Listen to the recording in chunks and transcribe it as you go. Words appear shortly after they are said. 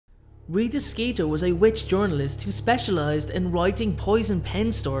Rita Skeeter was a witch journalist who specialised in writing poison pen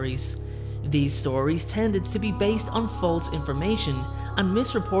stories. These stories tended to be based on false information and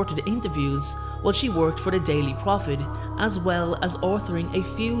misreported interviews while she worked for the Daily Prophet, as well as authoring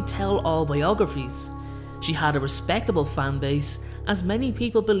a few tell-all biographies. She had a respectable fan base, as many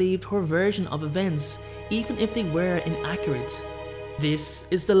people believed her version of events, even if they were inaccurate. This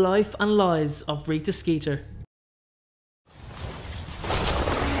is the life and lies of Rita Skeeter.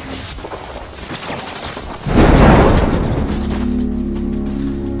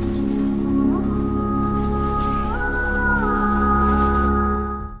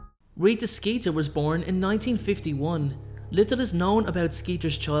 Rita Skeeter was born in 1951. Little is known about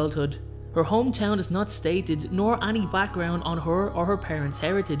Skeeter's childhood. Her hometown is not stated, nor any background on her or her parents'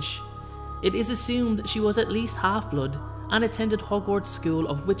 heritage. It is assumed she was at least half-blood and attended Hogwarts School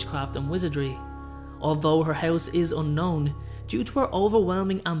of Witchcraft and Wizardry. Although her house is unknown, due to her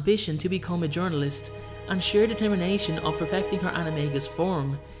overwhelming ambition to become a journalist and sheer determination of perfecting her animagus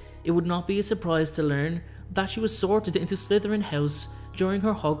form, it would not be a surprise to learn that she was sorted into Slytherin House during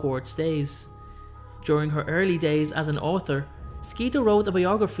her Hogwarts days. During her early days as an author, Skeeter wrote a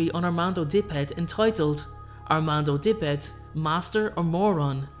biography on Armando Dippet entitled Armando Dippet, Master or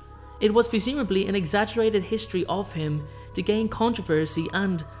Moron. It was presumably an exaggerated history of him to gain controversy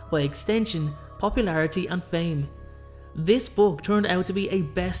and, by extension, popularity and fame. This book turned out to be a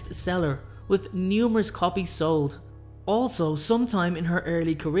bestseller, with numerous copies sold. Also, sometime in her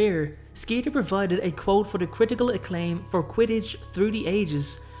early career, Skeeter provided a quote for the critical acclaim for Quidditch Through the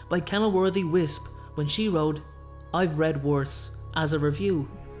Ages by Kenilworthy Wisp when she wrote, "I've read worse," as a review.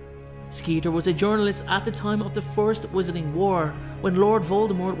 Skeeter was a journalist at the time of the First Wizarding War, when Lord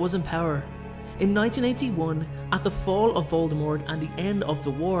Voldemort was in power. In 1981, at the fall of Voldemort and the end of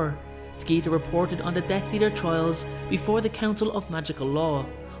the war, Skeeter reported on the Death Eater trials before the Council of Magical Law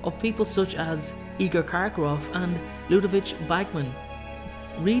of people such as Igor Karkaroff and Ludovic Bagman.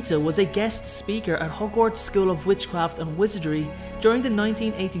 Rita was a guest speaker at Hogwarts School of Witchcraft and Wizardry during the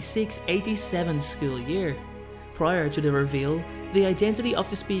 1986-87 school year. Prior to the reveal, the identity of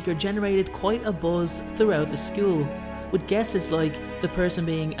the speaker generated quite a buzz throughout the school, with guesses like the person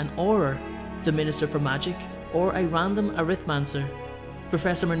being an Auror, the Minister for Magic, or a random arithmancer.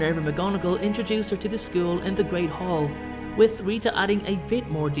 Professor Minerva McGonagall introduced her to the school in the Great Hall, with Rita adding a bit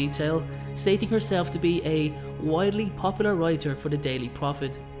more detail, stating herself to be a widely popular writer for the Daily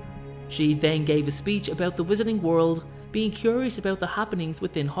Prophet. She then gave a speech about the wizarding world, being curious about the happenings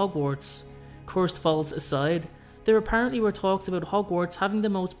within Hogwarts. Cursed faults aside, there apparently were talks about Hogwarts having the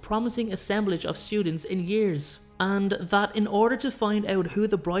most promising assemblage of students in years, and that in order to find out who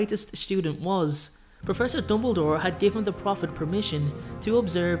the brightest student was, Professor Dumbledore had given the Prophet permission to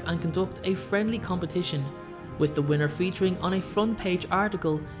observe and conduct a friendly competition, with the winner featuring on a front-page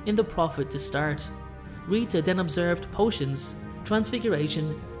article in the Prophet to start. Rita then observed potions,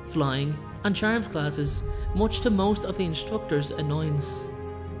 transfiguration, flying, and charms classes, much to most of the instructors' annoyance.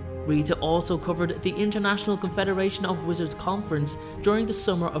 Rita also covered the International Confederation of Wizards conference during the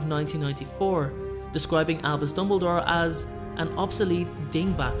summer of 1994, describing Albus Dumbledore as an obsolete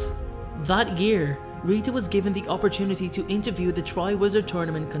dingbat. That year, Rita was given the opportunity to interview the Triwizard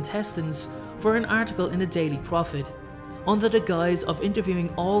Tournament contestants for an article in the Daily Prophet. Under the guise of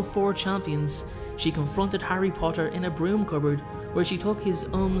interviewing all 4 champions, she confronted Harry Potter in a broom cupboard where she took his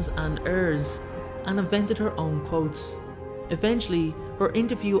ums and ers and invented her own quotes. Eventually, her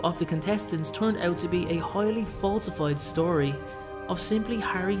interview of the contestants turned out to be a highly falsified story of simply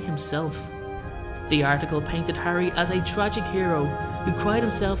Harry himself. The article painted Harry as a tragic hero who cried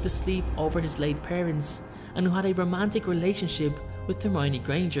himself to sleep over his late parents and who had a romantic relationship with Hermione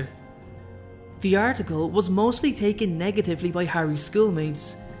Granger. The article was mostly taken negatively by Harry's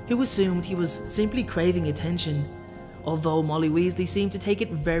schoolmates, who assumed he was simply craving attention, although Molly Weasley seemed to take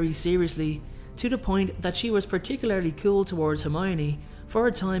it very seriously, to the point that she was particularly cool towards Hermione for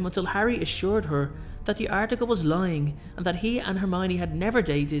a time until Harry assured her that the article was lying and that he and Hermione had never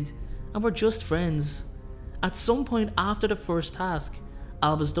dated and were just friends. At some point after the first task,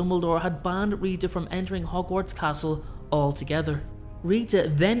 Albus Dumbledore had banned Rita from entering Hogwarts Castle altogether. Rita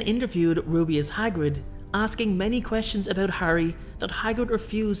then interviewed Rubeus Hagrid, asking many questions about Harry that Hagrid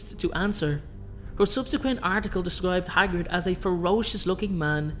refused to answer. Her subsequent article described Hagrid as a ferocious-looking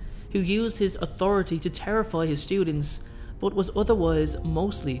man who used his authority to terrify his students, but was otherwise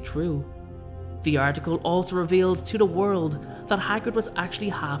mostly true. The article also revealed to the world that Hagrid was actually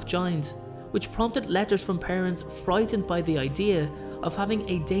half-giant, which prompted letters from parents frightened by the idea of having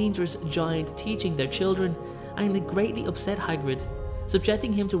a dangerous giant teaching their children, and it greatly upset Hagrid,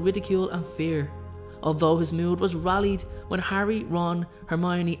 subjecting him to ridicule and fear. although his mood was rallied when Harry, Ron,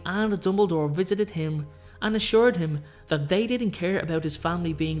 Hermione and Dumbledore visited him and assured him that they didn't care about his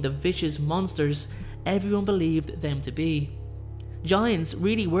family being the vicious monsters everyone believed them to be. Giants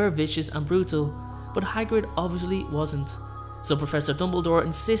really were vicious and brutal, but Hagrid obviously wasn't, so Professor Dumbledore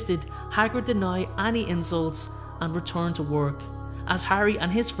insisted Hagrid deny any insults and return to work, as Harry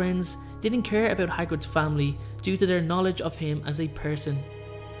and his friends didn't care about Hagrid's family due to their knowledge of him as a person.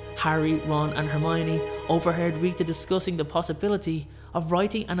 Harry, Ron and Hermione overheard Rita discussing the possibility of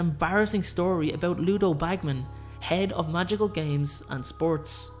writing an embarrassing story about Ludo Bagman, head of magical games and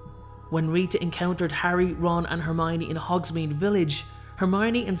sports. When Rita encountered Harry, Ron and Hermione in Hogsmeade Village,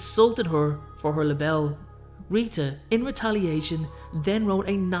 Hermione insulted her for her libelle. Rita, in retaliation, then wrote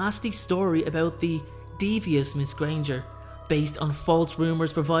a nasty story about the devious Miss Granger, based on false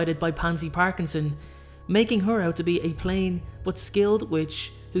rumours provided by Pansy Parkinson, making her out to be a plain but skilled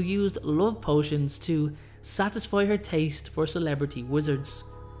witch who used love potions to satisfy her taste for celebrity wizards.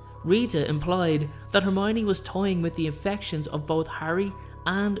 Rita implied that Hermione was toying with the affections of both Harry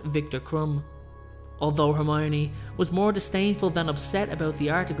and Victor Krum. Although Hermione was more disdainful than upset about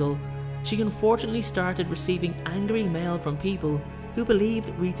the article, she unfortunately started receiving angry mail from people who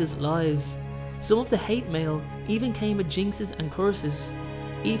believed Rita's lies. Some of the hate mail even came with jinxes and curses.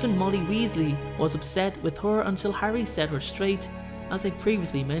 Even Molly Weasley was upset with her until Harry set her straight, as I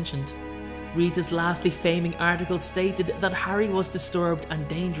previously mentioned. Rita's last defaming article stated that Harry was disturbed and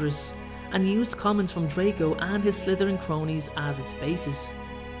dangerous, and used comments from Draco and his Slytherin cronies as its basis.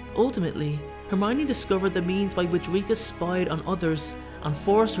 Ultimately, Hermione discovered the means by which Rita spied on others and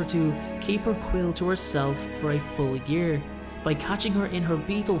forced her to keep her quill to herself for a full year, by catching her in her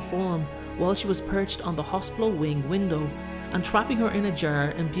beetle form while she was perched on the hospital wing window and trapping her in a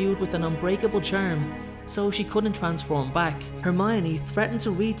jar imbued with an unbreakable charm so she couldn't transform back. Hermione threatened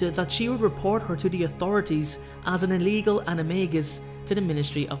to Rita that she would report her to the authorities as an illegal animagus to the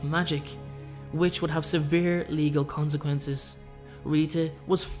Ministry of Magic, which would have severe legal consequences. Rita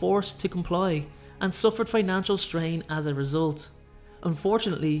was forced to comply and suffered financial strain as a result.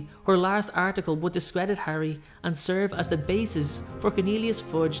 Unfortunately, her last article would discredit Harry and serve as the basis for Cornelius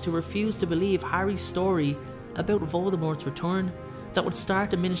Fudge to refuse to believe Harry's story about Voldemort's return that would start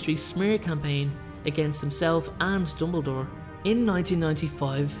the Ministry's smear campaign against himself and Dumbledore. In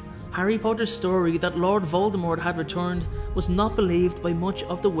 1995, Harry Potter's story that Lord Voldemort had returned was not believed by much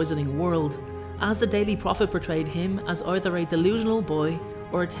of the wizarding world, as the Daily Prophet portrayed him as either a delusional boy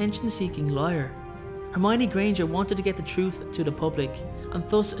or attention-seeking liar. Hermione Granger wanted to get the truth to the public, and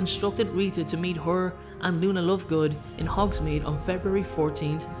thus instructed Rita to meet her and Luna Lovegood in Hogsmeade on February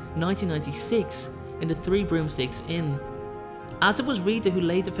 14, 1996 in the Three Broomsticks Inn. As it was Rita who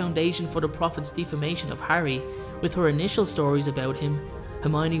laid the foundation for the Prophet's defamation of Harry with her initial stories about him,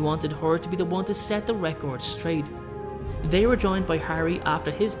 Hermione wanted her to be the one to set the record straight. They were joined by Harry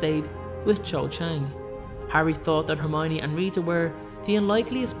after his date with Cho Chang. Harry thought that Hermione and Rita were the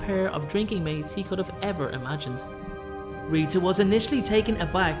unlikeliest pair of drinking mates he could have ever imagined. Rita was initially taken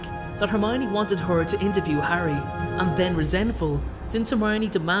aback that Hermione wanted her to interview Harry, and then resentful since Hermione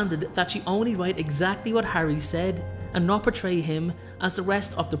demanded that she only write exactly what Harry said and not portray him as the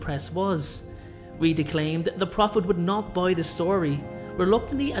rest of the press was. Rita claimed the Prophet would not buy the story,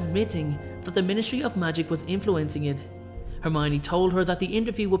 reluctantly admitting that the Ministry of Magic was influencing it. Hermione told her that the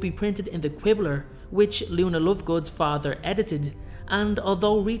interview would be printed in the Quibbler, which Luna Lovegood's father edited, and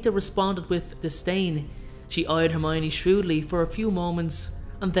although Rita responded with disdain, she eyed Hermione shrewdly for a few moments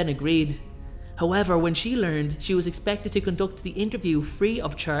and then agreed. However, when she learned she was expected to conduct the interview free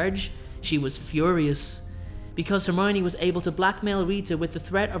of charge, she was furious. Because Hermione was able to blackmail Rita with the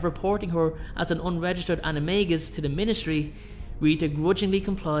threat of reporting her as an unregistered animagus to the Ministry, Rita grudgingly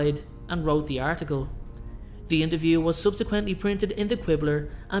complied and wrote the article. The interview was subsequently printed in the Quibbler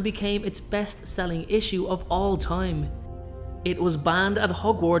and became its best-selling issue of all time. It was banned at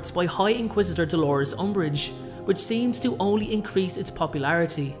Hogwarts by High Inquisitor Dolores Umbridge, which seemed to only increase its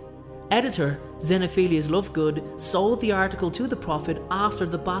popularity. Editor Xenophilius Lovegood sold the article to the Prophet after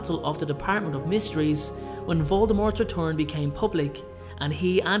the Battle of the Department of Mysteries, when Voldemort's return became public, and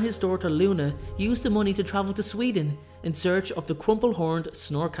he and his daughter Luna used the money to travel to Sweden in search of the crumple-horned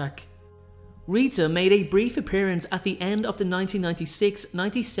Snorkak. Rita made a brief appearance at the end of the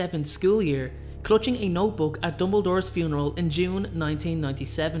 1996-97 school year, clutching a notebook at Dumbledore's funeral in June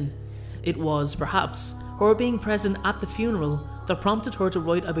 1997. It was, perhaps, her being present at the funeral that prompted her to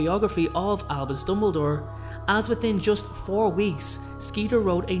write a biography of Albus Dumbledore, as within just 4 weeks, Skeeter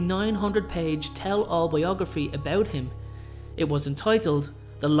wrote a 900-page tell-all biography about him. It was entitled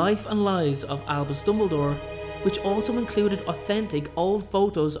The Life and Lies of Albus Dumbledore, which also included authentic old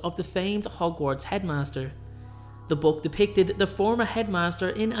photos of the famed Hogwarts headmaster. The book depicted the former headmaster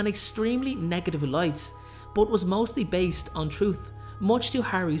in an extremely negative light, but was mostly based on truth, much to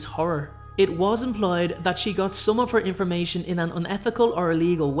Harry's horror. It was implied that she got some of her information in an unethical or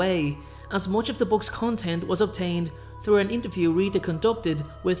illegal way, as much of the book's content was obtained through an interview Rita conducted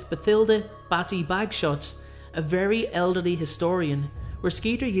with Bathilda Batty Bagshot, a very elderly historian, where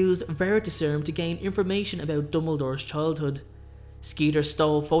Skeeter used Veritaserum to gain information about Dumbledore's childhood. Skeeter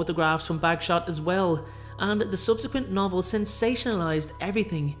stole photographs from Bagshot as well, and the subsequent novel sensationalised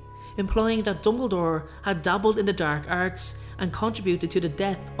everything, implying that Dumbledore had dabbled in the dark arts and contributed to the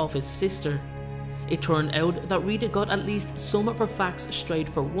death of his sister. It turned out that Rita got at least some of her facts straight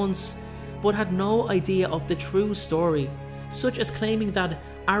for once, but had no idea of the true story, such as claiming that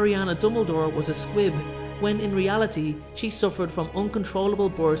Ariana Dumbledore was a squib, when in reality she suffered from uncontrollable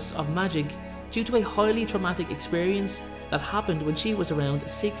bursts of magic due to a highly traumatic experience that happened when she was around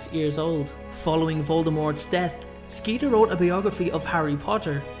 6 years old. Following Voldemort's death, Skeeter wrote a biography of Harry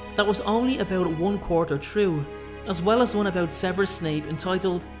Potter that was only about 1/4 true, as well as one about Severus Snape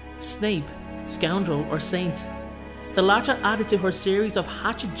entitled Snape, Scoundrel or Saint. The latter added to her series of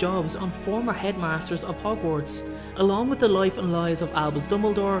hatchet jobs on former headmasters of Hogwarts, along with the life and lives of Albus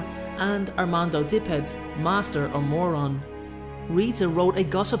Dumbledore and Armando Dippet, Master or Moron. Rita wrote a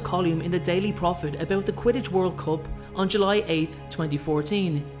gossip column in the Daily Prophet about the Quidditch World Cup on July 8,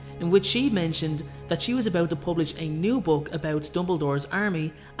 2014, in which she mentioned that she was about to publish a new book about Dumbledore's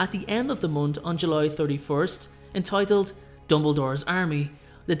army at the end of the month on July 31st, entitled Dumbledore's Army,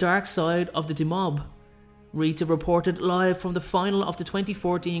 The Dark Side of the Demob. Rita reported live from the final of the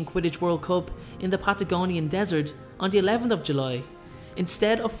 2014 Quidditch World Cup in the Patagonian Desert on the 11th of July.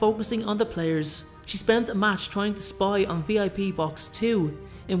 Instead of focusing on the players, she spent a match trying to spy on VIP Box 2,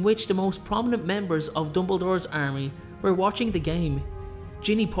 in which the most prominent members of Dumbledore's army were watching the game.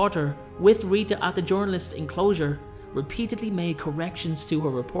 Ginny Potter, with Rita at the journalist enclosure, repeatedly made corrections to her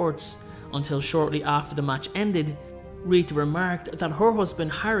reports, until shortly after the match ended, Rita remarked that her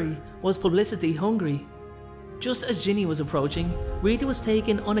husband Harry was publicity hungry. Just as Ginny was approaching, Rita was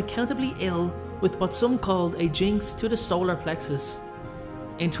taken unaccountably ill with what some called a jinx to the solar plexus.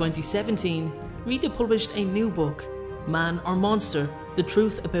 In 2017, Rita published a new book, Man or Monster? The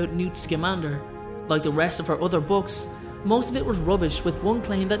Truth About Newt Scamander. Like the rest of her other books, most of it was rubbish, with one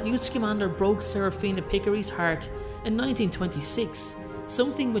claim that Newt Scamander broke Seraphina Picquary's heart in 1926,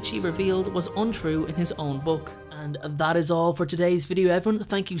 something which he revealed was untrue in his own book. And that is all for today's video, everyone.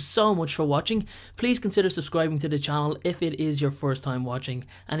 Thank you so much for watching. Please consider subscribing to the channel if it is your first time watching.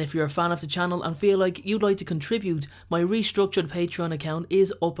 And if you're a fan of the channel and feel like you'd like to contribute, my restructured Patreon account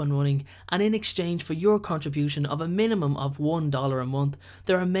is up and running. And in exchange for your contribution of a minimum of $1 a month,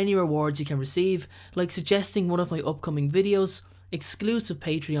 there are many rewards you can receive, like suggesting one of my upcoming videos, exclusive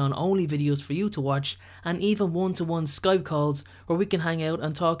Patreon only videos for you to watch, and even one-to-one Skype calls where we can hang out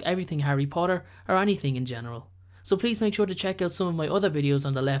and talk everything Harry Potter or anything in general. So please make sure to check out some of my other videos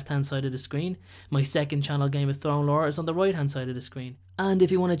on the left hand side of the screen. My second channel, Game of Thrones Lore, is on the right hand side of the screen. And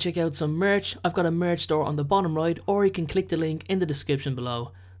if you want to check out some merch, I've got a merch store on the bottom right, or you can click the link in the description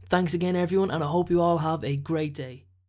below. Thanks again everyone, and I hope you all have a great day.